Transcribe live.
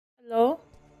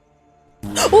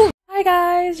Oh, hi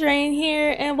guys, Rain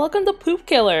here, and welcome to Poop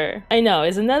Killer. I know,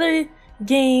 it's another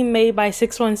game made by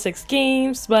 616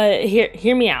 Games, but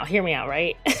hear me out,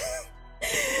 right?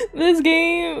 This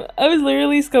game, I was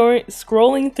literally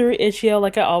scrolling through itch.io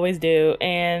like I always do,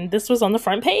 and this was on the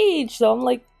front page, so I'm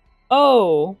like,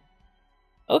 oh,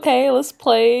 okay, let's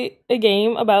play a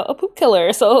game about a poop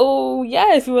killer. So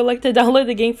yeah, if you would like to download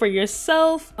the game for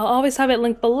yourself, I'll always have it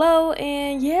linked below,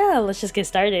 and yeah, let's just get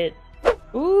started.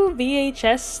 Ooh,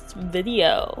 VHS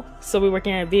video. So we're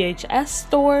working at a VHS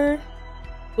store.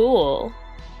 Cool.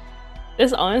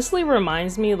 This honestly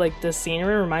reminds me, like the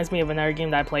scenery reminds me of another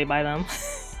game that I played by them.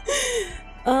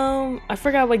 I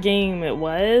forgot what game it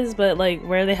was, but like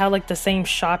where they had like the same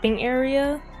shopping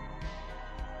area.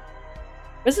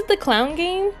 Was it the clown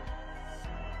game?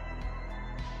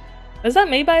 Was that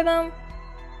made by them?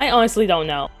 I honestly don't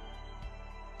know.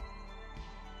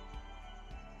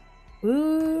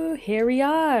 Ooh, here we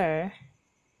are.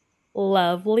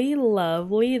 Lovely,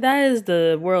 lovely. That is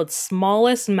the world's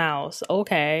smallest mouse.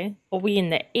 Okay. But we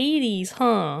in the 80s,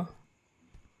 huh?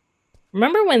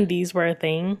 Remember when these were a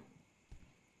thing?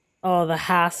 Oh, the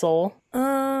hassle.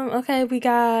 Okay, we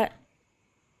got...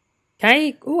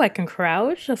 I can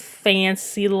crouch. A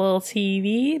fancy little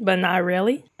TV, but not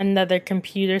really. Another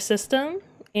computer system.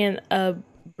 And a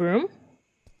broom.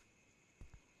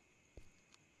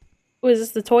 Oh, is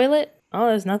this the toilet? Oh,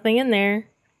 there's nothing in there.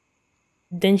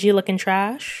 Dingy looking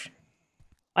trash.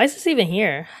 Why is this even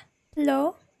here?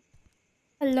 Hello?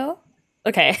 Hello?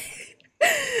 Okay.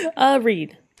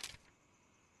 Read.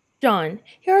 Jhon,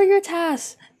 here are your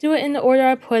tasks. Do it in the order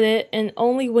I put it, and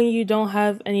only when you don't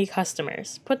have any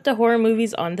customers. Put the horror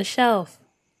movies on the shelf.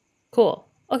 Cool.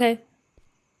 Okay.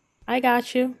 I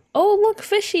got you. Oh, look,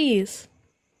 fishies.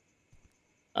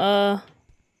 They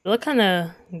look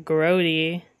kinda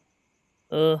grody.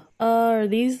 Ugh. Are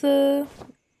these the...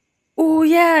 Oh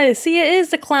yeah, see, it is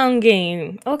the clown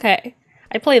game. Okay.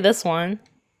 I play this one.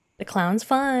 The clown's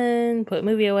fun. Put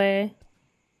movie away.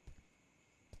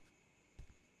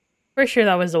 For sure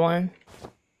that was the one.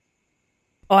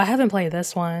 Oh, I haven't played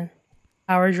this one.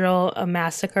 Power Drill, A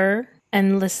Massacre,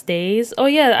 Endless Days. Oh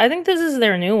yeah, I think this is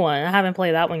their new one. I haven't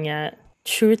played that one yet.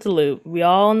 Truth Loop. We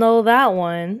all know that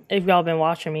one, if y'all been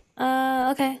watching me.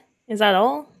 Okay. Is that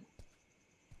all?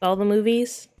 All the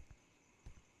movies?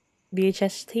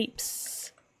 VHS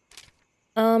tapes.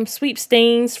 Sweep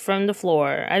stains from the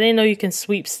floor. I didn't know you can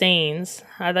sweep stains.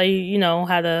 I thought you know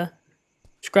how to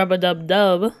scrub a dub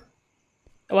dub.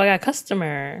 Oh, I got a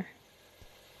customer.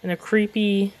 In a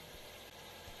creepy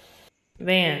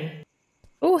van.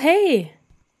 Oh, hey!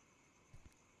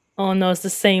 Oh no, it's the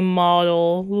same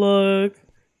model. Look.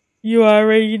 You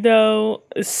already know.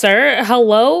 Sir,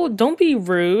 hello? Don't be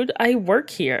rude. I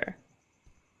work here.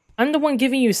 I'm the one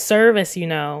giving you service, you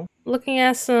know. Looking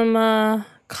at some,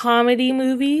 comedy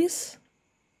movies?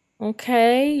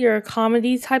 Okay, you're a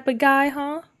comedy type of guy,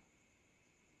 huh?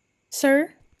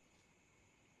 Sir?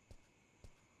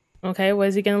 Okay, what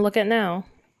is he gonna look at now?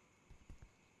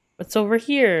 What's over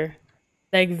here?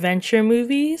 The adventure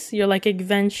movies? You're like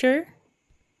adventure?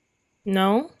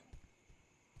 No?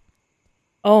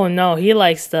 Oh no, he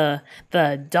likes the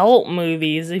adult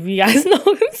movies, if you guys know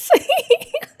what I'm saying.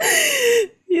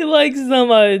 He likes some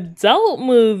adult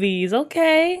movies,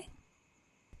 okay.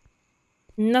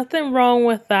 Nothing wrong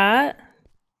with that.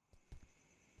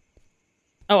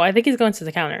 Oh, I think he's going to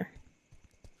the counter.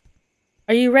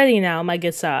 Are you ready now, my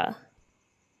good sir?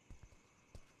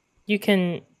 You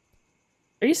can...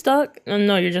 Are you stuck? Oh,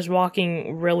 no, you're just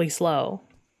walking really slow.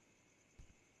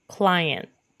 Client.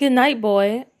 Good night,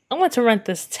 boy. I want to rent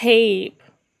this tape.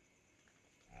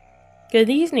 Good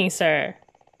evening, sir.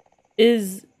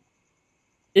 Is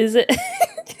it...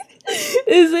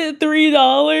 Is it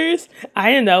 $3?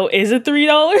 I don't know. Is it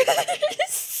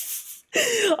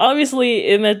 $3? Obviously,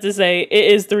 it meant to say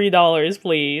it is $3,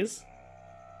 please.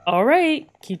 Alright,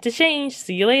 keep the change.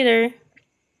 See you later.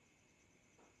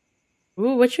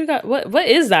 Ooh, what you got? What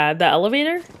is that? The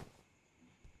elevator?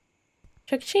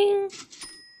 Cha-ching.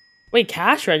 Wait,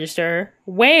 cash register?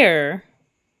 Where?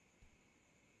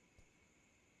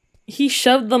 He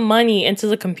shoved the money into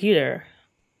the computer.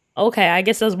 Okay, I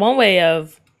guess that's one way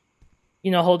of, you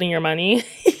know, holding your money.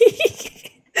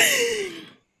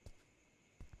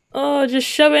 Oh, just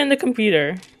shove it in the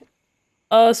computer.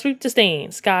 Sweep the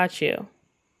stains. Got you.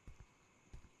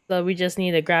 So we just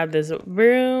need to grab this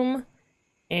broom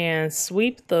and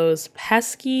sweep those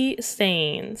pesky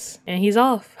stains. And he's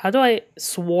off. How do I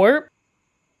swarp?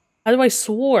 How do I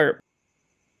swarp?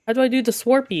 How do I do the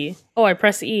swarpy? Oh, I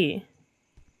press E.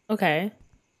 Okay.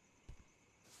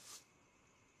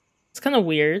 It's kind of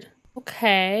weird.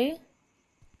 Okay.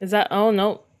 Is that... Oh,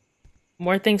 no.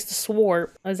 More things to swap.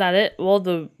 Is that it? Well,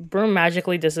 the broom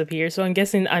magically disappeared, so I'm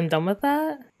guessing I'm done with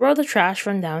that. Throw the trash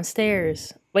from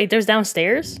downstairs. Wait, there's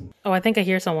downstairs? Oh, I think I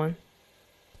hear someone.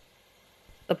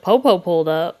 The popo pulled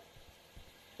up.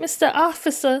 Mr.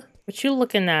 Officer, what you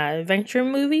looking at? Adventure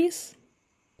movies?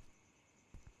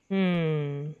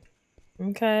 Okay.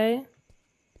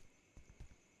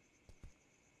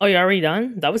 Oh, you already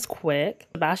done? That was quick.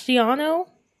 Sebastiano?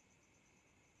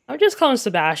 I would just call him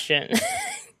Sebastian.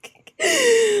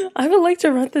 I would like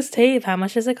to rent this tape. How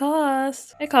much does it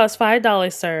cost? It costs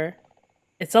 $5, sir.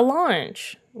 It's a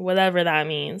launch. Whatever that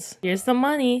means. Here's the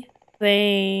money.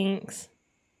 Thanks.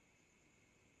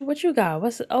 What you got?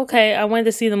 What's okay? I wanted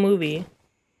to see the movie.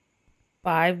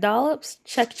 $5?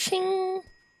 Cha-ching.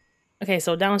 Okay,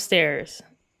 so downstairs.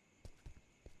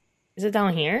 Is it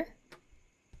down here?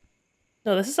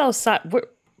 No, this is outside.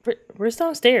 Where's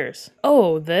downstairs?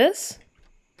 Oh, this?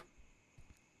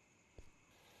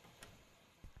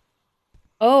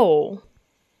 Oh.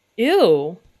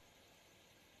 Ew.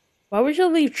 Why would you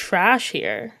leave trash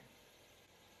here?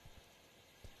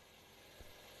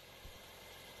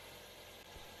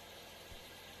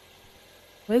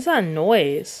 What is that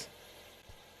noise?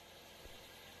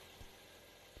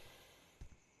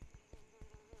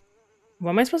 What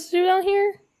am I supposed to do down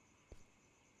here?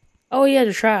 Oh yeah,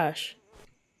 the trash.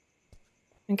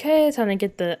 Okay, time to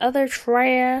get the other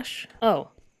trash. Oh.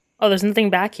 Oh, there's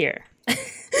nothing back here.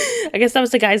 I guess that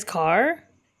was the guy's car.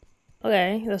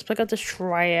 Okay, let's pick up this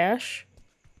trash.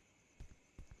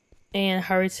 And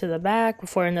hurry to the back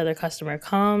before another customer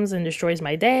comes and destroys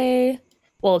my day.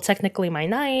 Well, technically my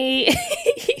night.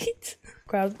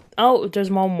 Grab. Oh,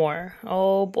 there's one more.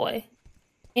 Oh boy.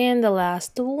 And the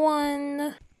last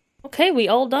one. Okay, we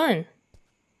all done.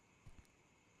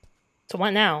 So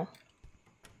what now?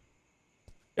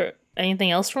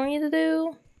 Anything else for me to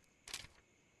do?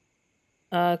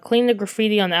 Clean the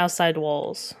graffiti on the outside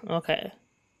walls. Okay.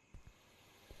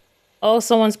 Oh,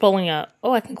 someone's pulling up.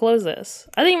 Oh, I can close this.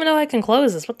 I didn't even know I can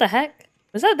close this. What the heck?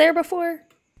 Was that there before?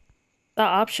 That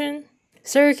option?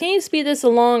 Sir, can you speed this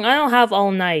along? I don't have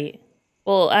all night.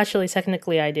 Well, actually,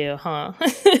 technically I do, huh?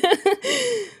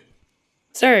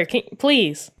 Sir,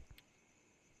 please.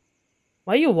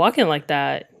 Why are you walking like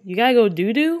that? You gotta go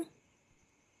doo-doo?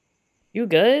 You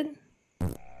good?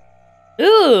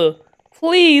 Ugh!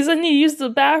 Please, I need to use the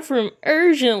bathroom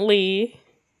urgently.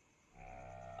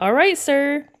 Alright,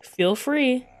 sir. Feel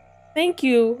free. Thank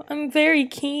you. I'm very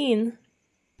keen.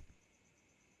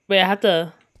 Wait, I have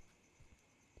to...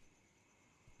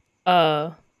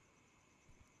 Oh,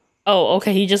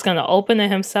 okay, he's just gonna open it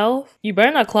himself? You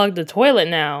better not clog the toilet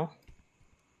now.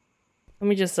 Let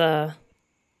me just,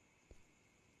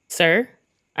 Sir?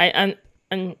 I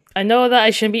know that I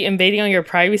shouldn't be invading on your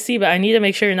privacy, but I need to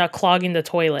make sure you're not clogging the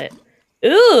toilet.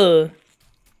 Ew!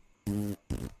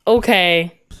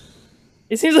 Okay.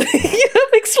 It seems like you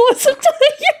have explosive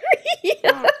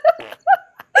diarrhea.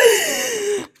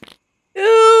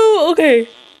 Ew, okay.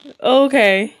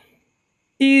 Okay.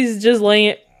 He's just laying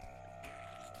it.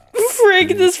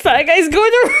 Frick, this fat guy's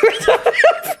going to the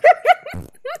bathroom.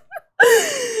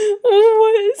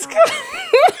 What is going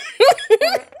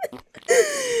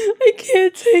I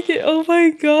can't take it. Oh my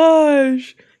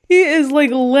gosh. He is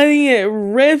like letting it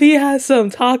rip. He has some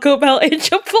Taco Bell and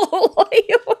Chipotle all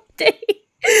day.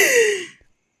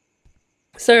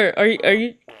 Sir, are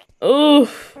you oh,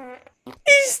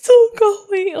 he's still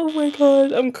going. Oh my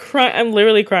god. I'm crying. I'm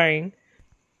literally crying.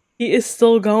 He is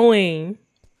still going.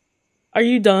 Are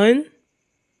you done?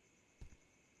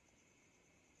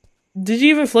 Did you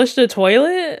even flush the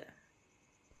toilet?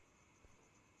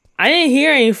 I didn't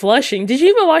hear any flushing. Did you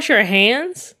even wash your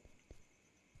hands?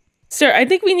 Sir, I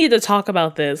think we need to talk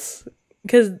about this.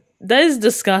 Because that is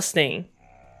disgusting.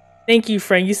 Thank you,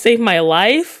 friend. You saved my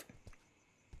life?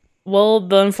 Well,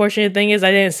 the unfortunate thing is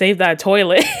I didn't save that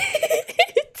toilet.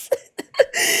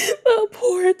 The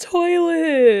poor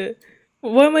toilet.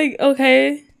 What am I...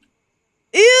 Okay.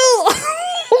 Ew!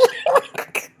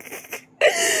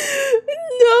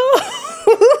 No!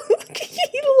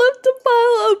 He left a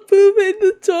pile of poop in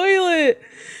the toilet!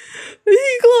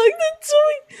 He clogged the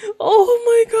toilet! Oh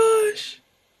my gosh!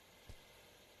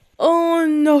 Oh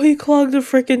no, he clogged the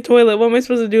freaking toilet. What am I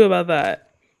supposed to do about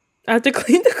that? I have to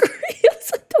clean the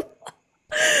graves.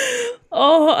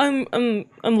 Oh,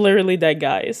 I'm literally dead,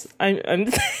 guys.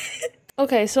 I'm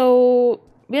Okay, so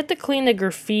we have to clean the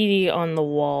graffiti on the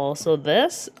wall. So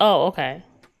this? Oh, okay.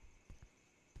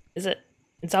 Is it?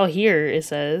 It's out here, it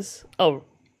says. Oh,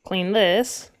 clean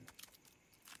this.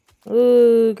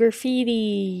 Ooh,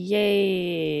 graffiti.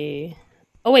 Yay.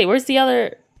 Oh, wait, where's the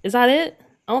other? Is that it?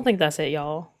 I don't think that's it,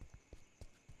 y'all.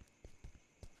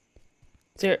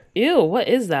 Ew, what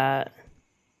is that?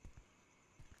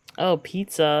 Oh,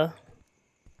 pizza.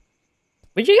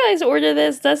 Would you guys order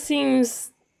this? That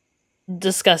seems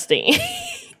disgusting.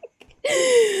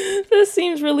 This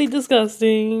seems really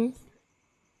disgusting.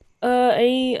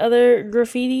 Any other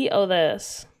graffiti? Oh,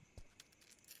 this.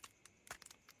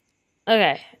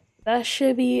 Okay, that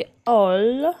should be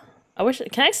all.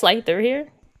 Can I slide through here?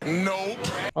 Nope.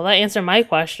 Well, that answered my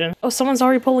question. Oh, someone's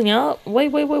already pulling up.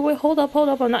 Wait, hold up.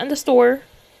 I'm not in the store.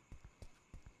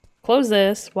 Close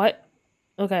this. What?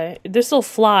 Okay, there's still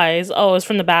flies. Oh, it's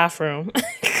from the bathroom.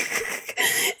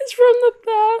 It's from the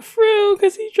bathroom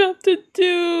because he dropped a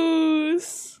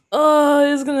deuce.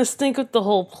 Oh, it's gonna stink with the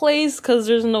whole place because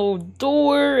there's no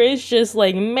door. It's just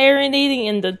like marinating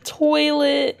in the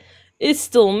toilet. It's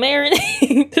still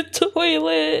marinating the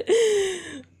toilet.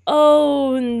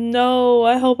 Oh no,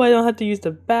 I hope I don't have to use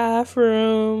the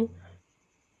bathroom.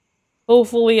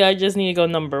 Hopefully I just need to go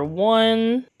number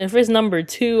 1. If it's number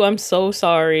 2, I'm so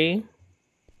sorry.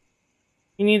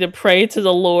 You need to pray to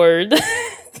the Lord.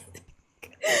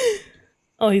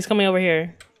 Oh, he's coming over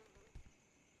here.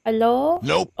 Hello?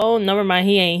 Nope. Oh, never mind.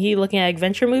 He ain't. He looking at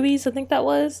adventure movies, I think that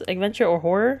was. Adventure or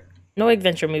horror? No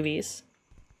adventure movies.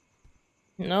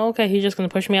 No, okay. He's just gonna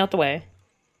push me out the way.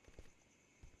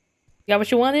 You got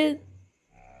what you wanted?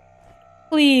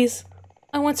 Please.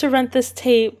 I want to rent this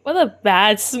tape. What a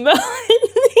bad smell in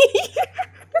here.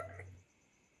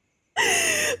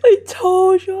 I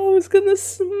told you I was gonna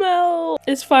smell.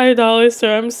 It's $5,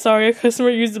 sir. I'm sorry. A customer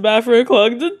used the bathroom and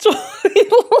clogged the toilet.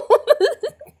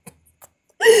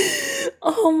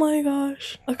 Oh my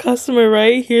gosh. A customer,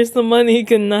 right? Here's the money.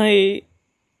 Good night.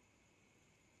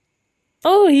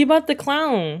 Oh, he bought the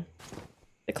clown.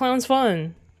 The clown's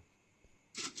fun.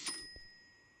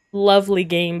 Lovely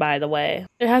game, by the way.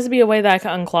 There has to be a way that I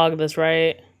can unclog this,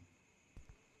 right?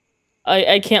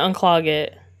 I can't unclog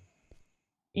it.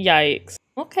 Yikes.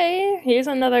 Okay, here's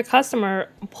another customer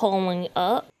pulling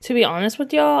up. To be honest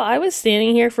with y'all, I was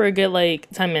standing here for a good like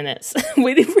 10 minutes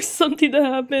waiting for something to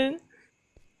happen.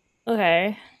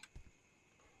 Okay.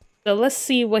 So let's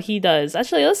see what he does.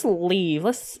 Actually, let's leave.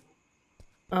 Let's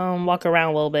walk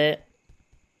around a little bit.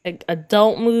 Like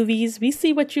adult movies, we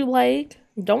see what you like.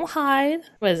 Don't hide.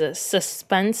 What is it?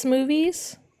 Suspense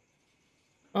movies?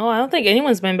 Oh, I don't think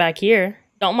anyone's been back here.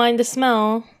 Don't mind the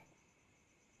smell.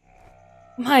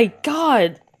 My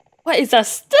god! What is that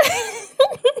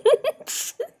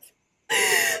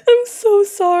I'm so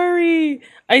sorry.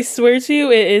 I swear to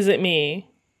you, it isn't me.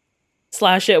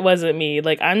 Slash, it wasn't me.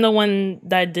 Like, I'm the one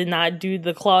that did not do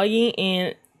the clogging,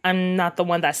 and I'm not the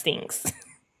one that stinks.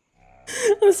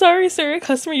 I'm sorry, sir. A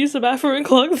customer used the bathroom and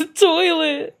clogged the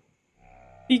toilet.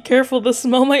 Be careful, the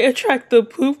smell might attract the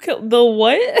poop kill- The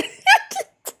what?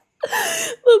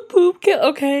 The poop kill-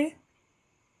 Okay.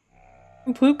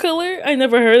 Poop killer? I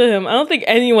never heard of him. I don't think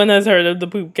anyone has heard of the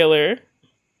poop killer.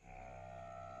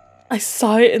 I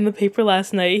saw it in the paper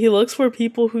last night. He looks for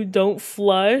people who don't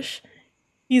flush.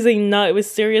 He's a nut with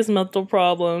serious mental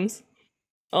problems.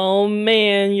 Oh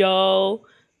man, y'all.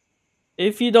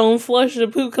 If you don't flush, the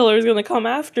poop killer is gonna come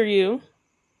after you.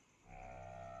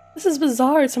 This is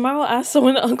bizarre. Tomorrow I'll ask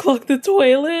someone to unclog the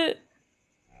toilet.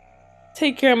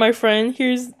 Take care, my friend.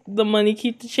 Here's the money.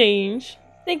 Keep the change.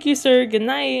 Thank you, sir. Good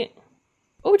night.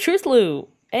 Oh, Truth Loot.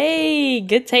 Hey,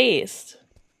 good taste.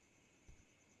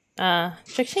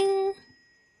 Cha-ching.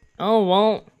 Oh,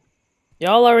 won't.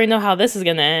 Y'all already know how this is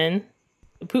gonna end.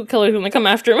 The poop killer's gonna come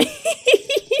after me.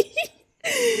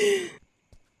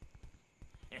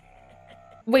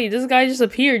 Wait, this guy just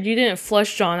appeared. You didn't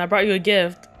flush, Jhon. I brought you a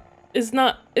gift. It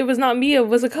was not me. It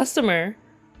was a customer.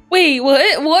 Wait,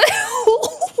 what? What?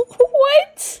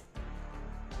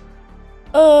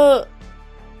 What?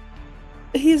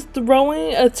 He's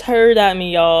throwing a turd at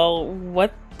me, y'all.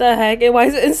 What the heck? Why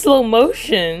is it in slow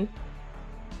motion?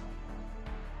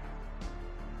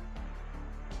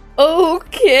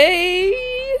 Okay.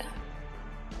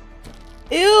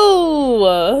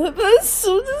 Ew. That's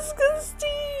so disgusting.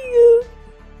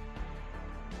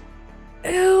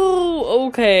 Ew.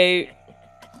 Okay.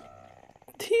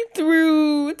 He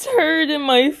threw turd in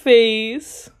my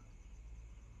face.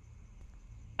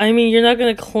 I mean, you're not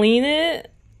gonna clean it?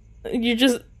 You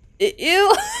just...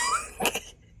 Ew!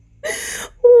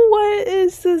 What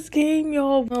is this game,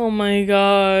 y'all? Oh my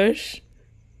gosh.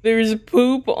 There's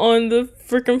poop on the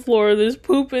freaking floor. There's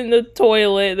poop in the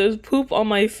toilet. There's poop on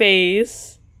my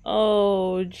face.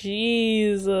 Oh,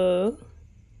 jeez.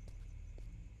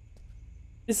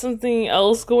 Is something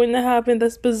else going to happen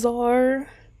that's bizarre?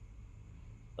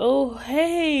 Oh,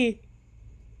 hey!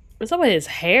 What's up with his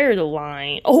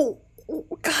hairline? Oh!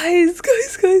 Guys.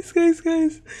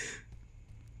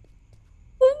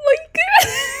 Oh my god.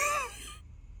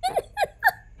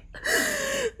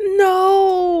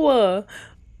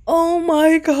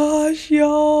 my gosh,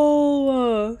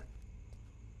 y'all.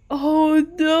 Oh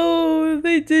no,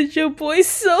 they did your boy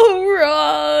so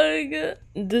wrong.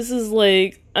 This is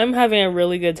like, I'm having a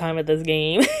really good time at this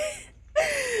game.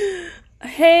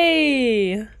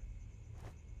 Hey.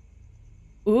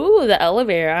 Ooh, the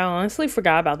elevator. I honestly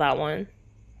forgot about that one.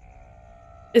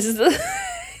 Is that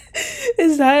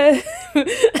is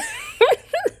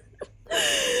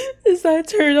that a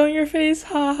turd on your face?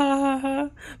 Ha ha ha ha.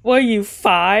 What are you,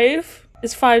 5?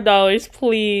 It's $5,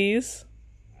 please.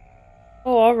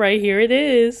 Oh, alright, here it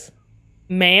is.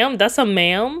 Ma'am? That's a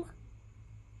ma'am?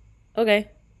 Okay.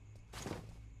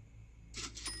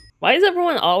 Why is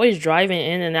everyone always driving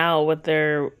in and out with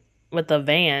the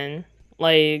van?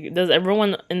 Like, does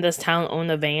everyone in this town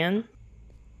own a van?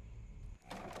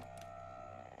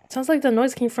 Sounds like the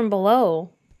noise came from below.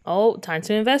 Oh, time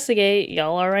to investigate.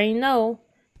 Y'all already know.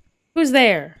 Who's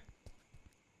there?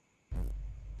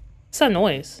 What's that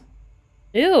noise?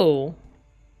 Ew.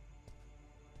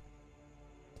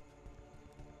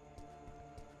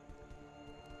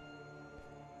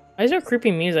 Why is there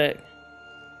creepy music?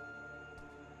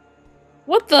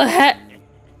 What the heck?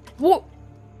 What?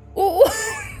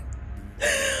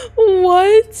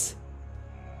 What?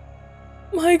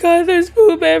 My god, there's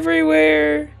poop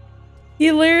everywhere.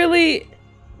 He literally...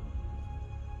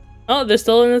 Oh, they're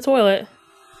still in the toilet.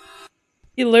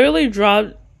 He literally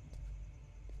dropped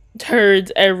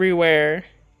turds everywhere.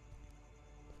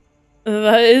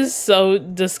 That is so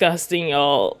disgusting,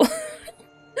 y'all.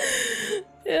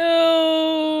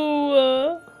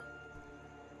 Ew.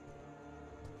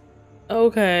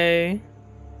 Okay.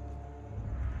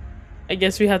 I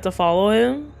guess we have to follow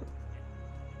him.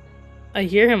 I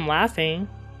hear him laughing.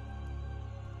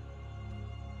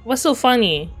 What's so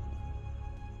funny?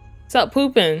 Stop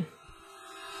pooping.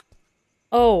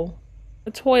 Oh,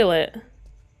 a toilet.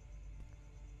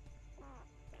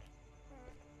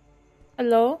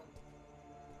 Hello?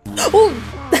 Oh!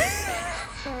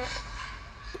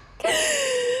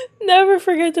 Never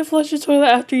forget to flush the toilet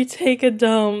after you take a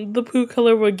dump. The poo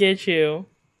color will get you.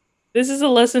 This is a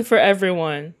lesson for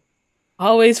everyone.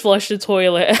 Always flush the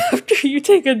toilet after you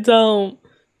take a dump.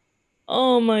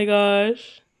 Oh my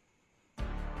gosh.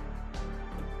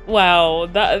 Wow,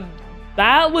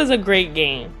 that was a great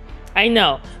game. I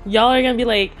know. Y'all are gonna be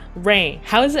like, Rain,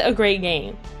 how is it a great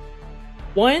game?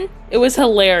 1, it was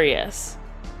hilarious.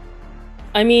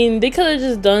 I mean, they could have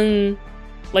just done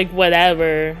like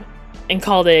whatever and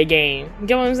called it a game. You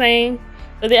get what I'm saying?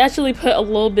 But they actually put a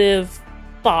little bit of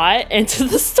thought into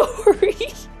the story.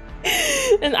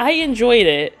 And I enjoyed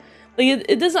it. Like,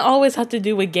 it doesn't always have to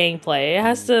do with gameplay. It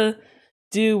has to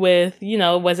do with, you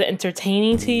know, was it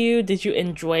entertaining to you? Did you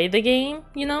enjoy the game,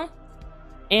 you know?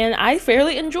 And I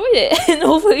fairly enjoyed it. And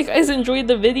hopefully you guys enjoyed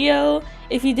the video.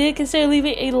 If you did, consider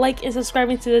leaving a like and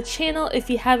subscribing to the channel if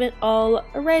you haven't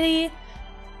already.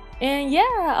 And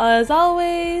yeah, as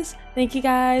always, thank you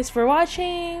guys for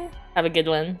watching. Have a good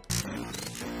one.